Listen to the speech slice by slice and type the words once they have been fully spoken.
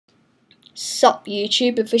Sup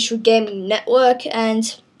YouTube Official Gaming Network,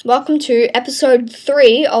 and welcome to episode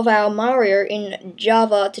 3 of our Mario in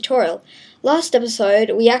Java tutorial. Last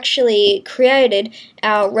episode we actually created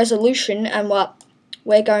our resolution and what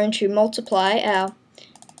we're going to multiply our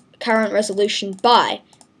current resolution by,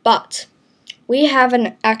 but we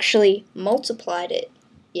haven't actually multiplied it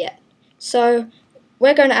yet. So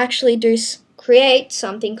we're going to actually create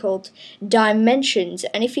something called dimensions,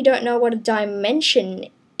 and if you don't know what a dimension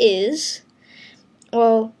is,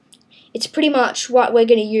 well, it's pretty much what we're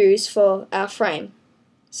going to use for our frame.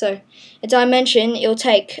 So a dimension, it'll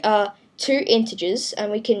take two integers,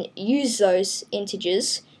 and we can use those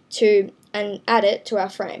integers and add it to our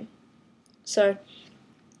frame. So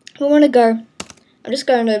we want to go, I'm just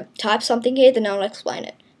going to type something here, then I'll explain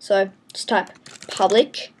it. So just type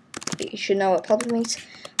public, you should know what public means,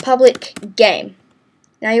 public game.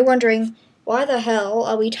 Now you're wondering, why the hell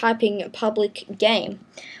are we typing public game?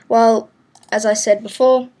 Well, as I said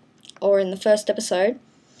before, or in the first episode,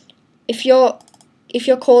 if you're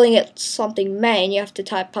calling it something main, you have to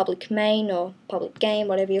type public main or public game,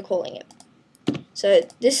 whatever you're calling it. So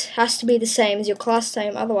this has to be the same as your class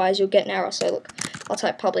name, otherwise you'll get an error. So look, I'll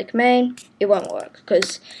type public main, it won't work,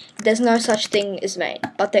 because there's no such thing as main,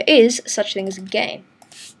 but there is such thing as a game.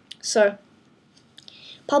 So,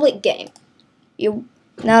 public game.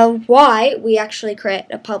 Now why we actually create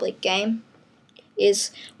a public game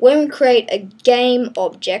is when we create a game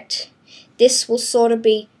object, this will sort of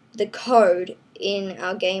be the code in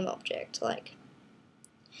our game object. Like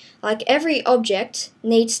every object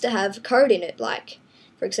needs to have code in it. Like,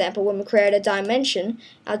 for example, when we create a dimension,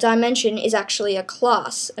 our dimension is actually a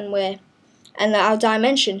class, and our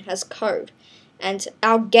dimension has code. And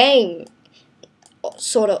our game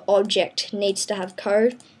sort of object needs to have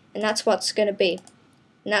code, and that's what's going to be.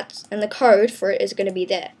 And the code for it is going to be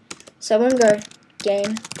there. So I'm going to go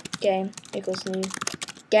game equals new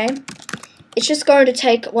game. It's just going to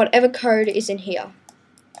take whatever code is in here.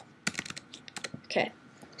 Okay,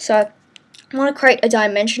 so I want to create a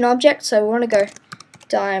dimension object, so we want to go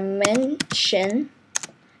dimension.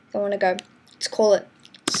 Let's call it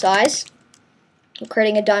size. We're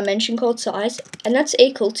creating a dimension called size, and that's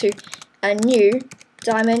equal to a new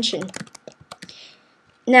dimension.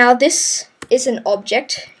 Now this is an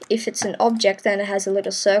object. If it's an object, then it has a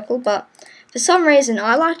little circle, but for some reason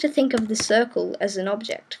I like to think of the circle as an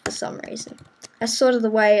object for some reason. That's sort of the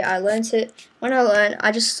way I learned it. When I learn,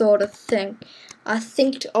 I just sort of think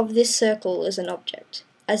of this circle as an object,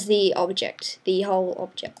 as the object, the whole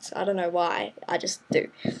object. I don't know why, I just do.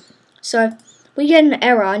 So we get an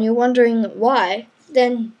error and you're wondering why.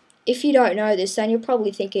 Then if you don't know this, then you're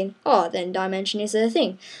probably thinking, oh, then dimension is a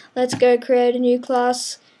thing. Let's go create a new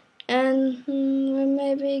class, and we're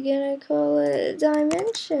maybe gonna call it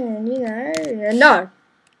dimension, you know.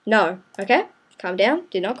 No, okay? Calm down.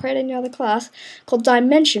 Do not create any other class called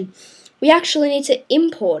dimension. We actually need to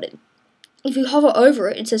import it. If you hover over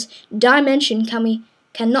it, it says dimension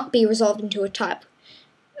cannot be resolved into a type.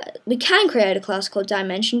 We can create a class called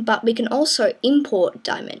dimension, but we can also import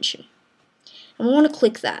dimension. And we want to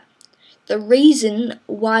click that. The reason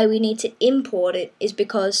why we need to import it is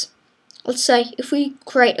because, let's say if we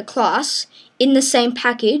create a class in the same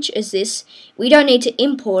package as this, we don't need to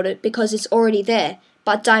import it because it's already there.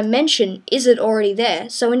 But dimension isn't already there,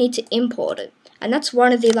 so we need to import it. And that's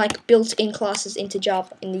one of the built-in classes into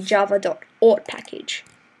Java in the java.ort package.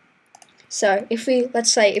 So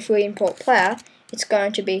let's say if we import player, it's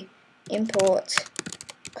going to be import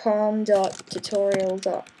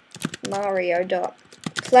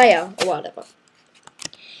com.tutorial.mario.player or whatever.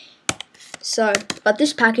 So, but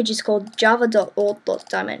this package is called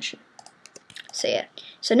java.ort.dimension. So yeah.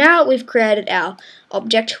 So now we've created our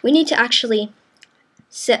object, we need to actually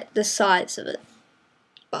set the size of it.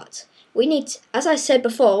 But we need, as I said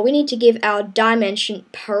before, we need to give our dimension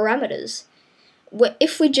parameters.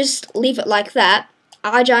 If we just leave it like that,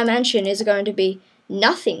 our dimension is going to be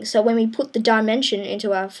nothing. So when we put the dimension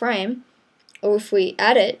into our frame, or if we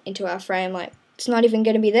add it into our frame, it's not even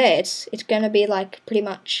going to be there. It's going to be pretty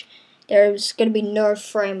much, there's going to be no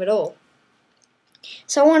frame at all.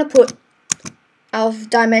 So I want to put our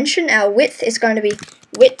dimension, our width is going to be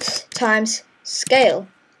width times scale.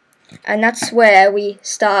 And that's where we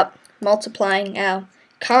start multiplying our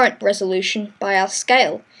current resolution by our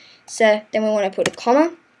scale. So then we want to put a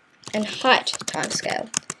comma and height times scale.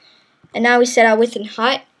 And now we set our width and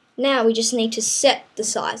height. Now we just need to set the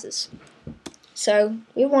sizes. So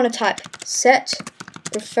we want to type set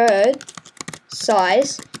preferred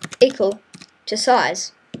size equal to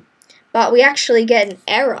size. But we actually get an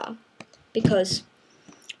error because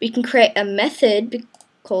we can create a method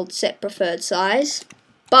called set preferred size,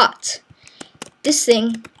 but this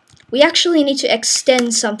thing, we actually need to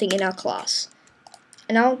extend something in our class.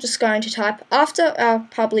 And I'm just going to type, after our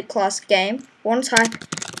public class game, we want to type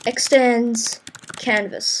extends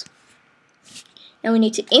canvas. Now we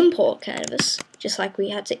need to import canvas, just like we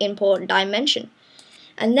had to import dimension.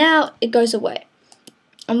 And now it goes away.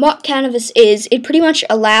 And what canvas is, it pretty much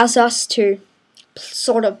allows us to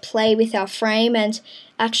sort of play with our frame and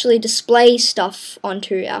actually display stuff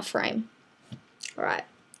onto our frame. Alright,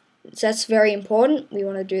 so that's very important. We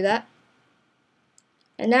want to do that.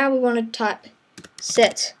 And now we want to type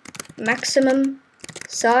set maximum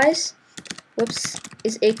size,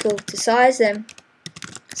 is equal to size, then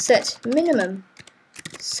set minimum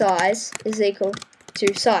size is equal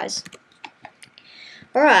to size.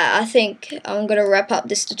 Alright, I think I'm going to wrap up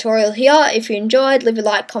this tutorial here. If you enjoyed, leave a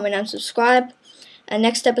like, comment and subscribe. And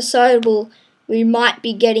next episode we might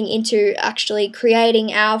be getting into actually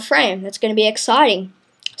creating our frame. That's going to be exciting.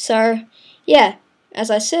 So yeah, as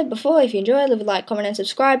I said before, if you enjoyed, leave a like, comment and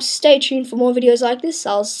subscribe. Stay tuned for more videos like this.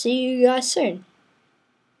 I'll see you guys soon.